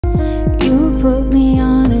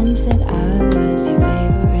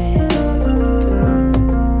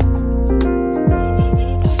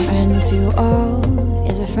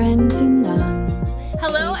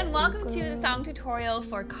song tutorial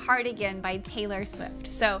for Cardigan by Taylor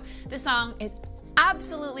Swift. So this song is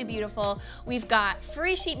absolutely beautiful. We've got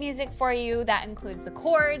free sheet music for you that includes the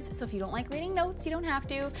chords, so if you don't like reading notes, you don't have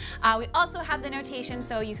to. We also have the notation,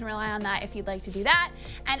 so you can rely on that if you'd like to do that.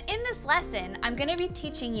 And in this lesson, I'm going to be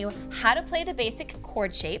teaching you how to play the basic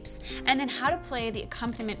chord shapes and then how to play the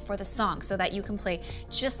accompaniment for the song so that you can play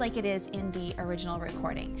just like it is in the original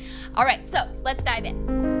recording. All right, so let's dive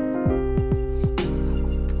in.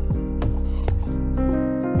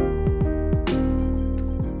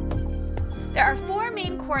 There are four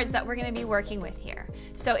main chords that we're going to be working with here.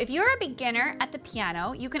 So if you're a beginner at the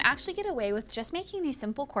piano, you can actually get away with just making these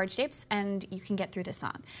simple chord shapes and you can get through the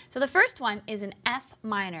song. So the first one is an F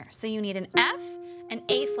minor. So you need an F, an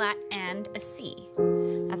A flat, and a C.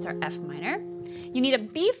 That's our F minor. You need a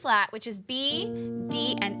B flat, which is B,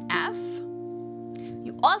 D, and F.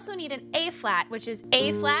 You also need an A flat, which is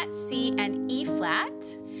A flat, C, and E flat.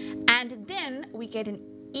 And then we get an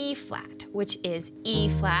E flat, which is E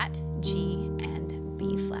flat, G, and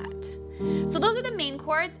B flat. So those are the main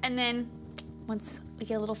chords, and then once we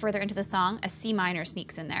get a little further into the song, a C minor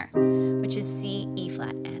sneaks in there, which is C, E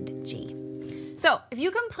flat, and G. So if you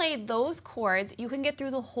can play those chords, you can get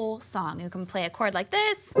through the whole song. You can play a chord like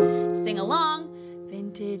this, sing along,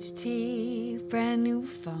 vintage tee, brand new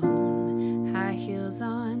phone, high heels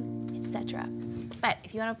on, etc. But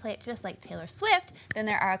if you want to play it just like Taylor Swift, then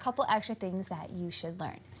there are a couple extra things that you should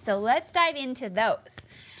learn. So let's dive into those.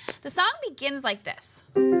 The song begins like this.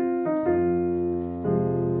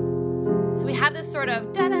 So we have this sort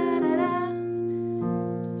of da-da-da-da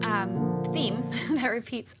theme that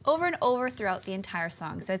repeats over and over throughout the entire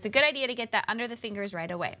song. So it's a good idea to get that under the fingers right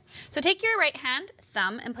away. So take your right hand,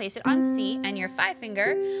 thumb, and place it on C, and your 5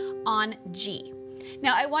 finger on G.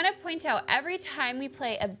 Now I want to point out every time we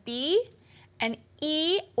play a B, an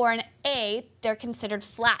E, or an A, they're considered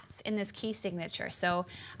flats in this key signature. So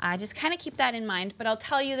just kind of keep that in mind, but I'll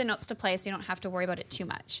tell you the notes to play so you don't have to worry about it too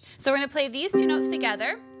much. So we're going to play these two notes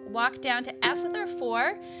together, walk down to F with our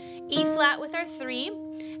 4, E flat with our 3,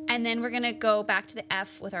 and then we're going to go back to the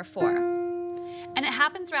F with our 4. And it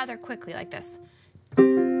happens rather quickly like this.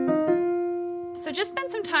 So just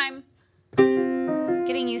spend some time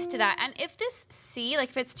getting used to that. And if this C, like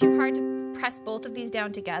if it's too hard to press both of these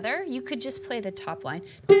down together, you could just play the top line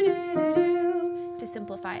to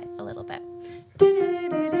simplify it a little bit.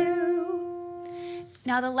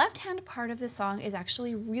 Now the left hand part of the song is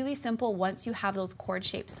actually really simple once you have those chord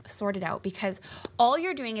shapes sorted out, because all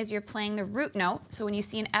you're doing is you're playing the root note. So when you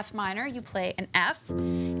see an F minor, you play an F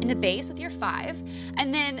in the bass with your 5,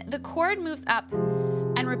 and then the chord moves up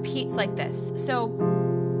and repeats like this. So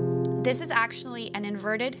this is actually an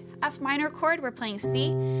inverted F minor chord. We're playing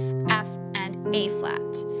C, F, and A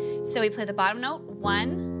flat. So we play the bottom note,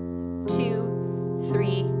 1, 2,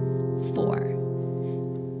 3, 4.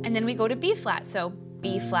 And then we go to B flat. So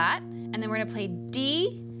B flat, and then we're gonna play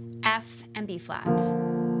D, F, and B flat.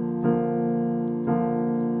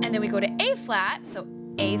 And then we go to A flat, so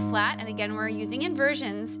A flat, and again we're using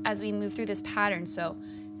inversions as we move through this pattern. So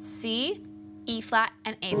C, E flat,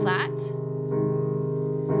 and A flat.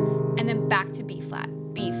 And then back to B flat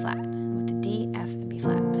with the D, F, and B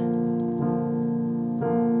flat.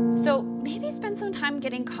 So maybe spend some time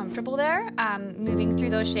getting comfortable there, moving through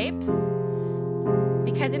those shapes,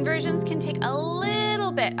 because inversions can take a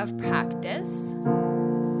little bit of practice.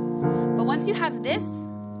 But once you have this,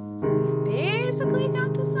 you've basically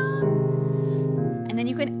got the song. And then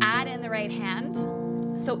you can add in the right hand.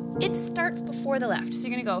 So it starts before the left. So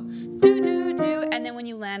you're gonna go do, do, do, and then when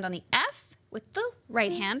you land on the F with the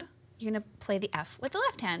right hand, you're gonna play the F with the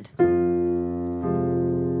left hand. 3,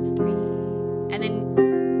 and then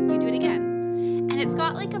you do it again. And it's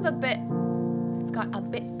got like a bit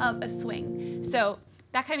of a swing. So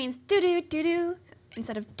that kind of means do do do do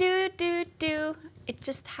instead of do do do. It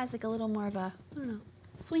just has like a little more of a, I don't know,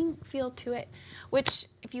 swing feel to it, which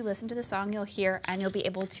if you listen to the song you'll hear and you'll be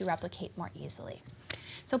able to replicate more easily.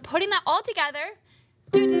 So putting that all together,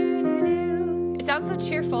 do do do do. It sounds so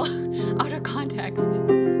cheerful out of context.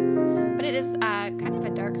 But it is kind of a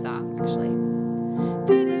dark song, actually.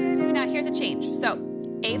 Now here's a change. So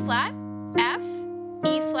A flat, F,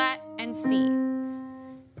 E flat, and C.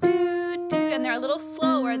 Do, do, and they're a little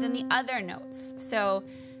slower than the other notes. So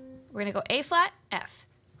we're gonna go A flat, F.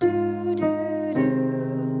 Do, do,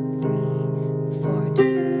 do, 3, 4, do,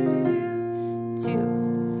 do, do,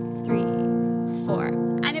 2, 3, 4.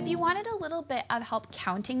 And if you wanted a little bit of help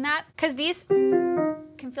counting that, because these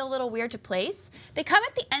can feel a little weird to place, they come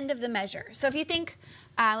at the end of the measure. So if you think,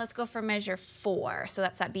 let's go for measure 4. So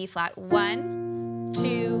that's that B flat. 1,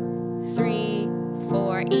 2, 3,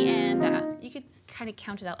 4, E and you could kind of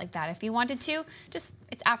count it out like that. If you wanted to, just,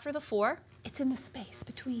 it's after the 4. It's in the space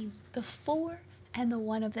between the 4 and the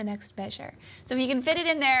 1 of the next measure. So if you can fit it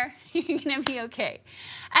in there, you're gonna be okay.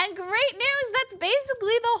 And great news, that's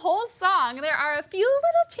basically the whole song. There are a few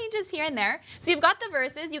little changes here and there. So you've got the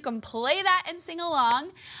verses, you can play that and sing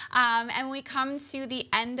along. And when we come to the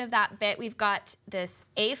end of that bit, we've got this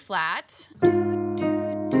A flat. Do,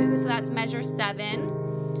 do, do. So that's measure 7.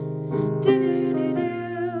 Do, do, do, do.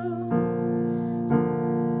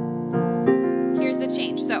 Here's the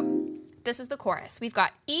change. So this is the chorus. We've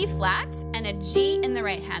got E flat and a G in the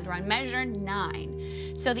right hand. We're on measure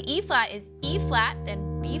 9. So the E flat is E flat,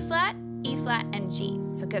 then B flat, E flat, and G.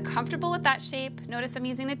 So get comfortable with that shape. Notice I'm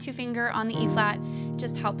using the 2 finger on the E flat. It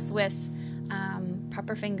just helps with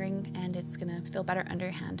proper fingering, and it's gonna feel better under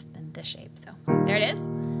your hand than this shape. So there it is.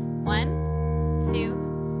 1,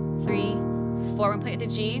 2, 3, 4. We're gonna play with the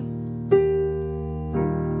G.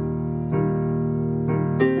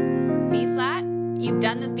 B flat. You've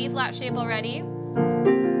done this B flat shape already.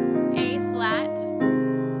 A flat.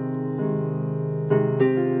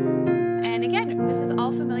 And again, this is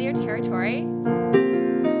all familiar territory.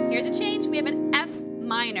 Here's a change. We have an F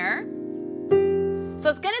minor. So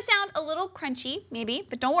it's gonna sound a little crunchy, maybe,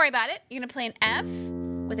 but don't worry about it. You're gonna play an F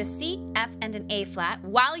with a C, F, and an A flat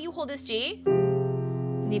while you hold this G.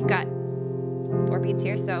 And you've got 4 beats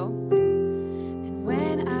here, so. And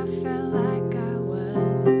when I felt like I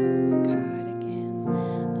was an old cardigan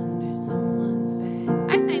under someone's bed.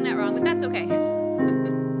 I sang that wrong, but that's okay.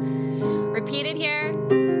 Repeat it here.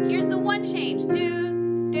 Here's the 1 change.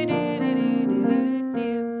 Do, do, do, do, do, do,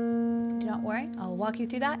 do. Do not worry, I'll walk you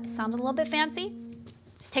through that. It sounded a little bit fancy.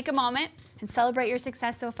 Just take a moment and celebrate your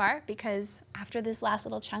success so far, because after this last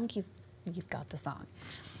little chunk, you've got the song.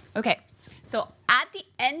 Okay, so at the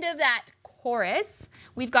end of that chorus,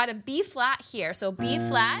 we've got a B flat here. So B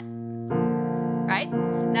flat, right?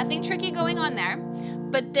 Nothing tricky going on there.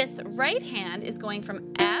 But this right hand is going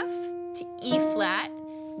from F to E flat,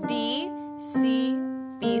 D, C,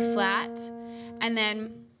 B flat, and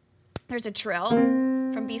then there's a trill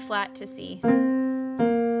from B flat to C.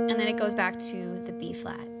 And then it goes back to the B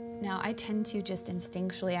flat. Now I tend to just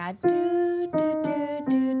instinctually add do, do, do,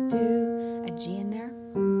 do, do, a G in there,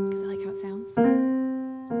 because I like how it sounds.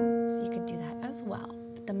 So you could do that as well.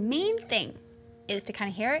 But the main thing is to kind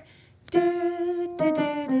of hear it. Do, do,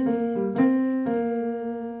 do, do, do, do, do.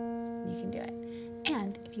 You can do it.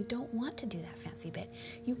 And if you don't want to do that fancy bit,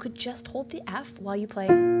 you could just hold the F while you play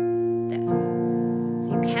this.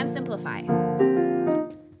 So you can simplify.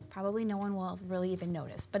 Probably no one will really even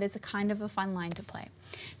notice, but it's a kind of a fun line to play.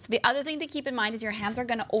 So the other thing to keep in mind is your hands are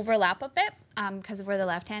going to overlap a bit because of where the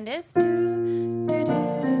left hand is. Do, do,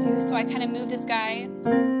 do, do, do. So I kind of move this guy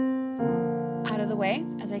out of the way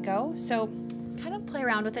as I go. So kind of play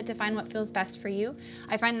around with it to find what feels best for you.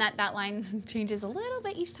 I find that that line changes a little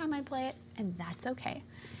bit each time I play it, and that's okay.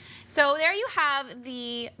 So there you have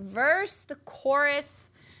the verse, the chorus,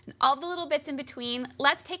 and all the little bits in between.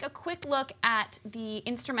 Let's take a quick look at the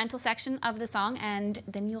instrumental section of the song, and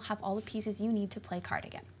then you'll have all the pieces you need to play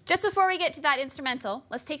Cardigan. Just before we get to that instrumental,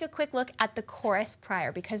 let's take a quick look at the chorus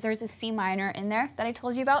prior, because there's a C minor in there that I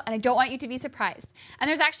told you about, and I don't want you to be surprised. And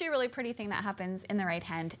there's actually a really pretty thing that happens in the right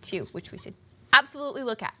hand too, which we should absolutely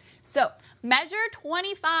look at. So measure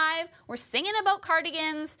 25, we're singing about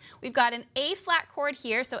cardigans. We've got an A flat chord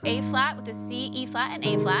here, so A flat with a C, E flat, and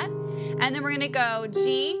A flat. And then we're gonna go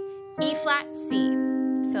G, E flat, C.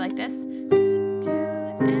 So like this. And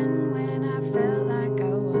when I felt like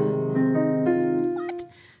I wasn't. What?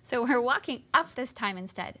 So we're walking up this time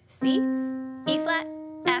instead. C, E flat,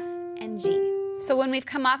 F, and G. So when we've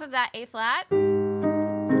come off of that A flat,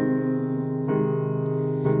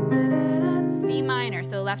 C minor,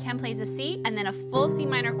 so left hand plays a C and then a full C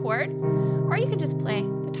minor chord, or you can just play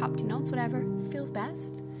the top 2 notes, whatever feels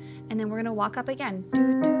best. And then we're gonna walk up again.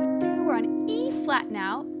 Do, do, do. We're on E flat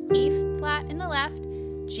now. E flat in the left,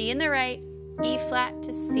 G in the right, E flat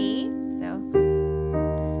to C. So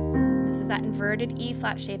this is that inverted E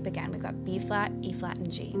flat shape again. We've got B flat, E flat,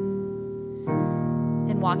 and G.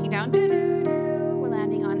 Then walking down, do, do, do. We're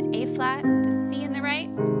landing on A flat with a C in the right.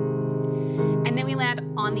 And then we land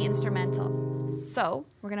on the instrumental. So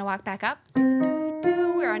we're gonna walk back up. Do, do,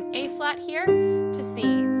 do. We're on A flat here to C.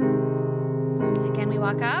 Again, we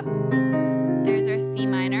walk up. There's our C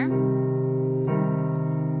minor.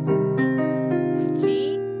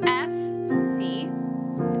 G, F, C,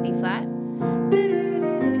 the B flat. Do, do,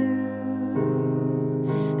 do, do.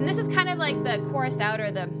 And this is kind of like the chorus out,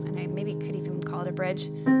 or the, and I maybe could even call it a bridge.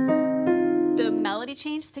 The melody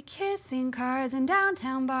changes to kissing cars and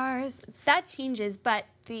downtown bars. That changes, but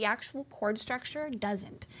the actual chord structure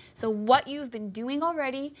doesn't. So what you've been doing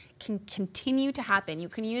already can continue to happen. You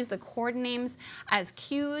can use the chord names as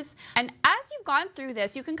cues. And as you've gone through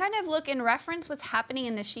this, you can kind of look and reference what's happening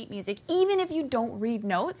in the sheet music, even if you don't read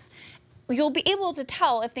notes. You'll be able to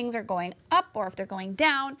tell if things are going up or if they're going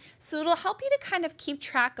down. So it'll help you to kind of keep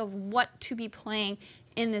track of what to be playing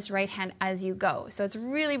in this right hand as you go. So it's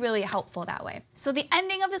really, really helpful that way. So the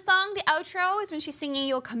ending of the song, the outro, is when she's singing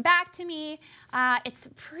 "You'll Come Back to Me." It's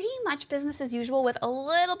pretty much business as usual with a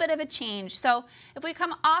little bit of a change. So if we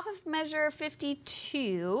come off of measure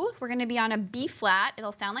 52, we're gonna be on a B flat.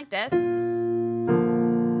 It'll sound like this.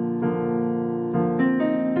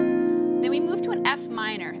 Then we move to an F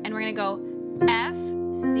minor, and we're gonna go F,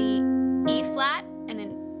 C, E flat, and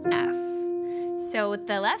then F. So with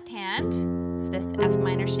the left hand, it's this F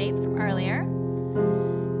minor shape from earlier.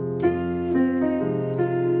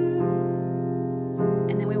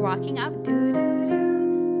 And then we're walking up.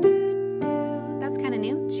 That's kind of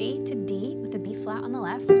new. G to D with a B flat on the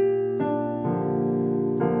left.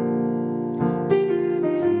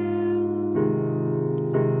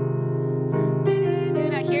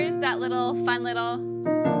 Now here's that little fun little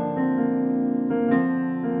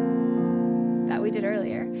that we did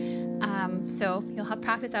earlier. So you'll have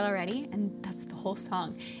practiced that already, and that's the whole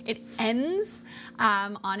song. It ends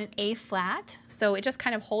on an A flat, so it just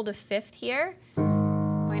kind of hold a fifth here.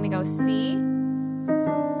 We're gonna go C,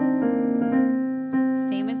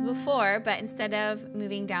 same as before, but instead of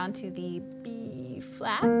moving down to the B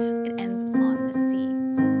flat, it ends on the C.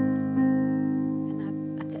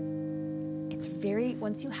 And that's it. It's very,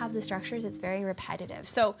 once you have the structures, it's very repetitive.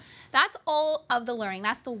 So that's all of the learning.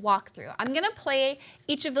 That's the walkthrough. I'm gonna play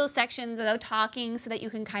each of those sections without talking so that you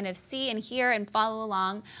can kind of see and hear and follow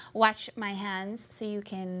along. Watch my hands so you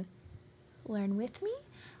can learn with me.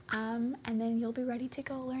 And then you'll be ready to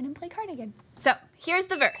go learn and play Cardigan. So here's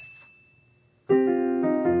the verse.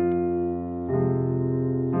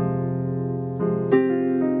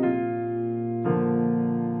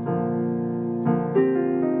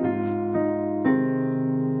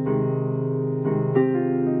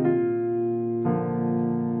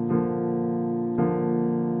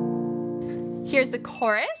 Here's the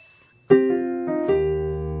chorus.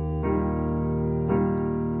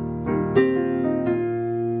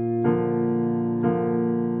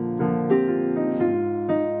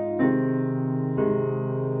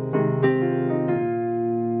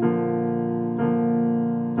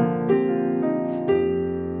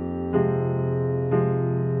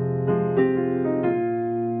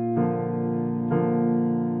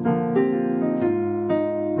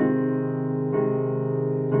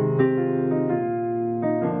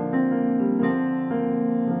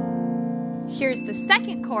 Here's the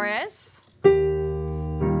second chorus.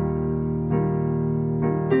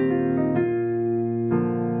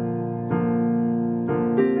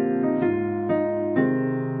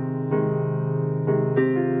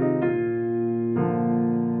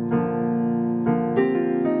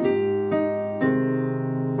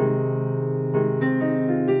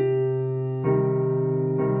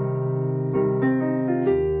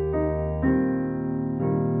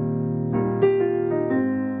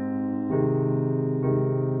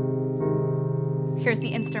 Here's the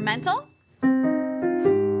instrumental.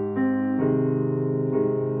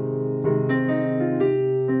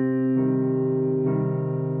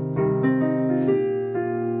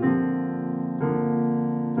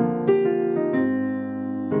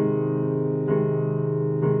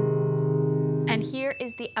 And here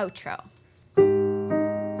is the outro.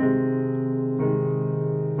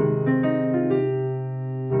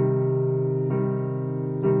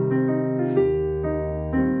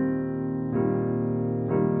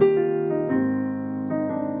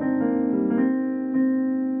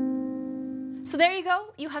 So there you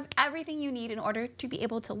go. You have everything you need in order to be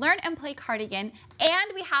able to learn and play Cardigan.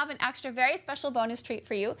 And we have an extra very special bonus treat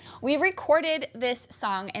for you. We've recorded this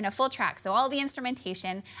song in a full track, so all the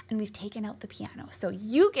instrumentation, and we've taken out the piano. So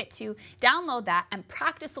you get to download that and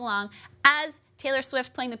practice along as Taylor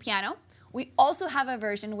Swift playing the piano. We also have a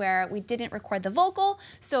version where we didn't record the vocal,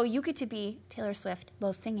 so you get to be Taylor Swift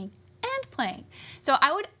both singing and playing. So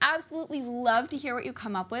I would absolutely love to hear what you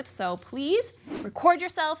come up with. So please record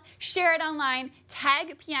yourself, share it online,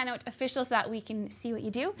 tag Pianote official so that we can see what you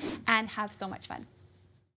do and have so much fun.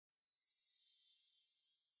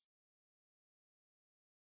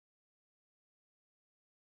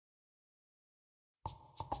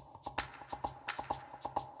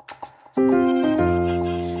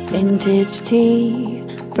 Vintage tea,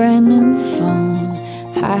 brand new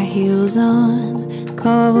phone, high heels on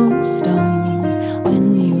cobblestones.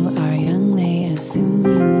 When you are young, they assume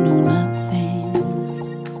you know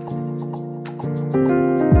nothing.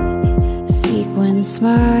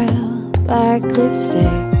 smile, black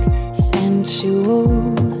lipstick, sensual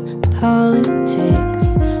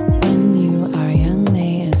politics. When you are young,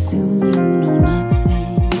 they assume you know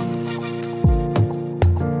nothing.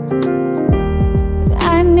 But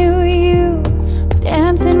I knew you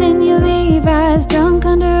dancing in your Levi's, drunk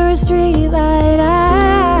under a streetlight.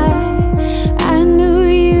 I knew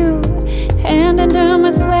you, hand under my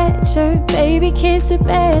sweatshirt, baby, kiss it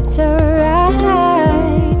better.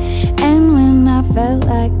 And when I felt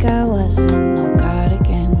like I wasn't no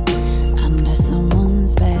cardigan under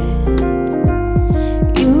someone's bed,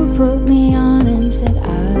 you put me on and said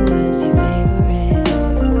I was your favorite.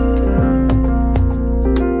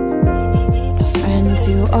 A friend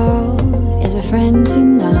to all is a friend to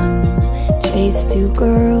none. Chase two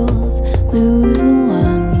girls, lose the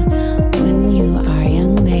one. When you are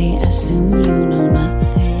young, they assume you know nothing.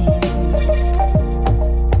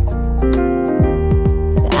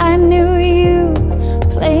 But I knew you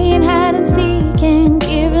playing hide and seek and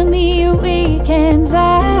giving me your weekends.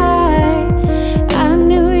 I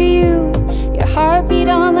knew you, your heartbeat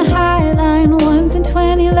on the high line, once in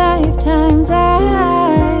 20 lifetimes.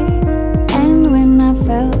 And when I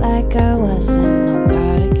felt like I wasn't no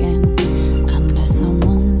cardigan under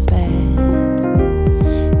someone's bed,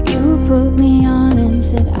 you put me on and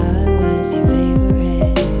said I was your favorite.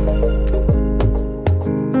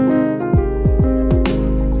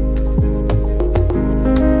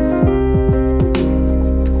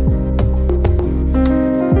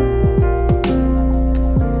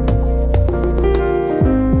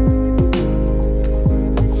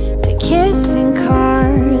 To kiss in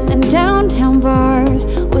cars and downtown bars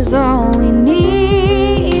was all we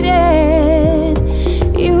needed.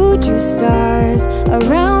 You drew stars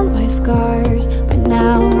around my scars, but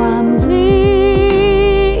now I'm bleeding.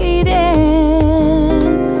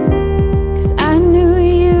 'Cause I knew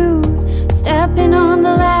you stepping on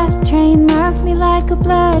the last train marked me like a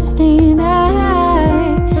bloodstain.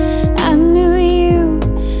 I knew you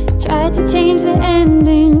tried to change the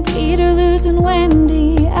ending, Peter losing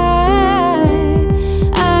Wendy.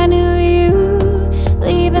 I knew you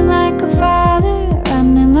leaving like a father,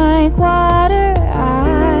 running like water.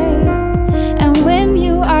 And when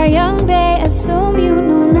you are young, they assume you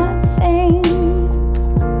know nothing.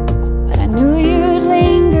 But I knew you'd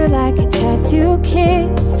linger like a tattoo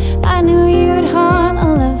kiss. I knew you'd haunt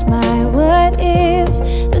all of my what ifs.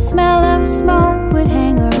 The smell of smoke would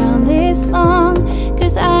hang around this long,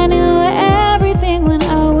 'cause I knew everything when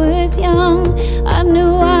I was young. I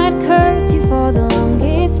knew I'd curse you for the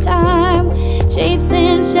longest time,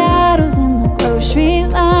 chasing shadows in the grocery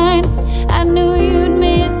line. I knew you'd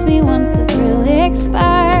miss me once the thrill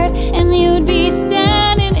expired, and you'd be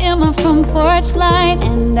standing in my front porch light.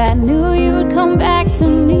 And I knew